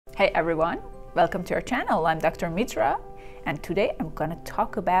Hey everyone, welcome to our channel. I'm Dr. Mitra, and today I'm gonna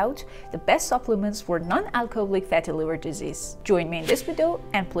talk about the best supplements for non-alcoholic fatty liver disease. Join me in this video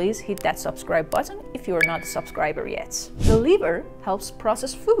and please hit that subscribe button if you are not a subscriber yet. The liver helps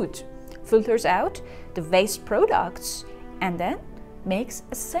process food, filters out the waste products, and then makes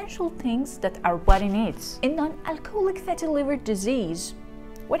essential things that our body needs. In non-alcoholic fatty liver disease,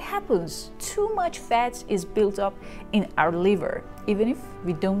 what happens? Too much fat is built up in our liver, even if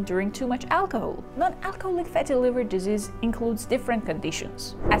we don't drink too much alcohol. Non-alcoholic fatty liver disease includes different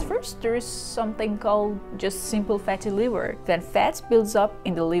conditions. At first, there is something called just simple fatty liver, when fat builds up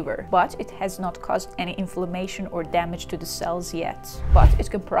in the liver, but it has not caused any inflammation or damage to the cells yet. But it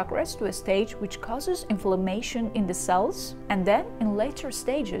can progress to a stage which causes inflammation in the cells, and then in later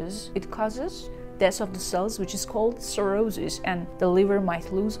stages, it causes death of the cells, which is called cirrhosis, and the liver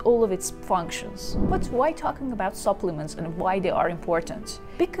might lose all of its functions. But why talking about supplements and why they are important?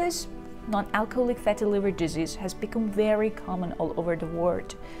 Because non-alcoholic fatty liver disease has become very common all over the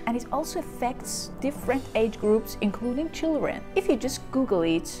world, and it also affects different age groups, including children. If you just Google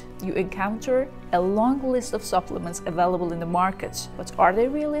it, you encounter a long list of supplements available in the market. But are they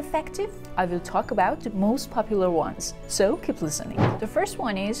really effective? I will talk about the most popular ones, so keep listening. The first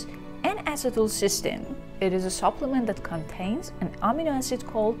one is N-Acetyl Cysteine. It is a supplement that contains an amino acid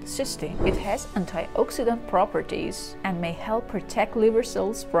called cysteine. It has antioxidant properties and may help protect liver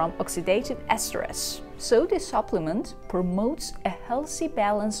cells from oxidative stress. So this supplement promotes a healthy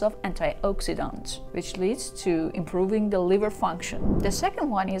balance of antioxidants, which leads to improving the liver function. The second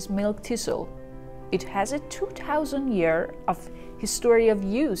one is Milk Thistle. It has a 2,000 year of history of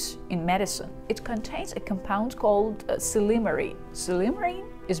use in medicine. It contains a compound called silymarin. Silymarin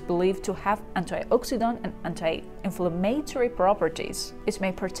is believed to have antioxidant and anti-inflammatory properties. It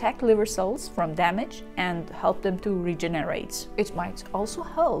may protect liver cells from damage and help them to regenerate. It might also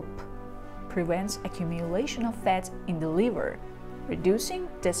help prevent accumulation of fat in the liver, reducing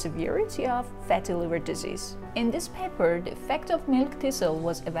the severity of fatty liver disease. In this paper, the effect of milk thistle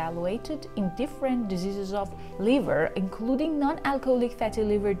was evaluated in different diseases of liver, including non-alcoholic fatty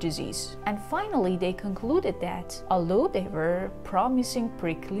liver disease. And finally, they concluded that although there were promising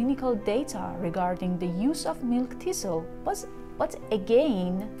preclinical data regarding the use of milk thistle, but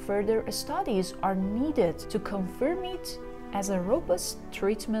again, further studies are needed to confirm it as a robust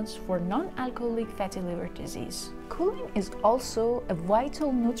treatment for non-alcoholic fatty liver disease. Choline is also a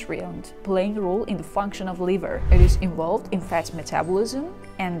vital nutrient playing a role in the function of liver. It is involved in fat metabolism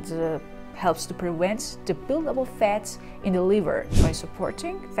and helps to prevent the buildup of fat in the liver. By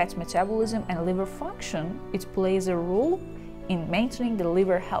supporting fat metabolism and liver function, it plays a role in maintaining the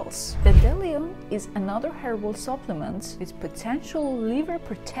liver health. Dandelion is another herbal supplement with potential liver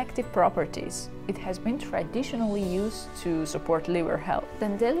protective properties. It has been traditionally used to support liver health.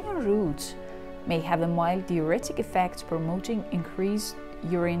 Dandelion roots may have a mild diuretic effect, promoting increased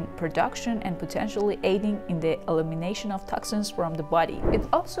urine production and potentially aiding in the elimination of toxins from the body. It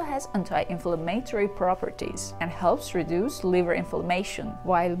also has anti-inflammatory properties and helps reduce liver inflammation.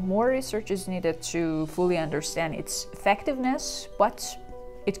 While more research is needed to fully understand its effectiveness, but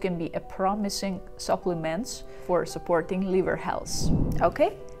it can be a promising supplement for supporting liver health.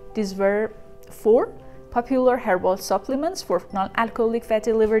 Okay, these were 4 popular herbal supplements for non-alcoholic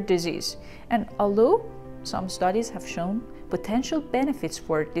fatty liver disease. And although some studies have shown potential benefits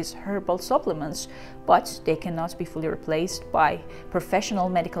for these herbal supplements, but they cannot be fully replaced by professional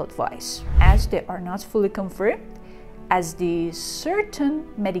medical advice, as they are not fully confirmed as the certain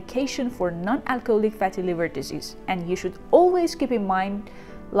medication for non-alcoholic fatty liver disease. And you should always keep in mind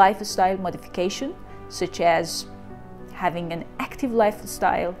lifestyle modification, such as having an active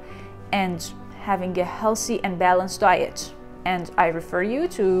lifestyle and having a healthy and balanced diet. And I refer you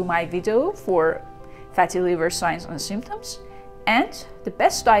to my video for fatty liver signs and symptoms and the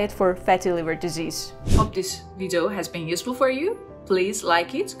best diet for fatty liver disease. Hope this video has been useful for you. Please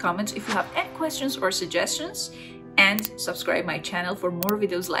like it, comment if you have any questions or suggestions, and subscribe my channel for more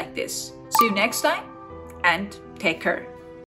videos like this. See you next time and take care.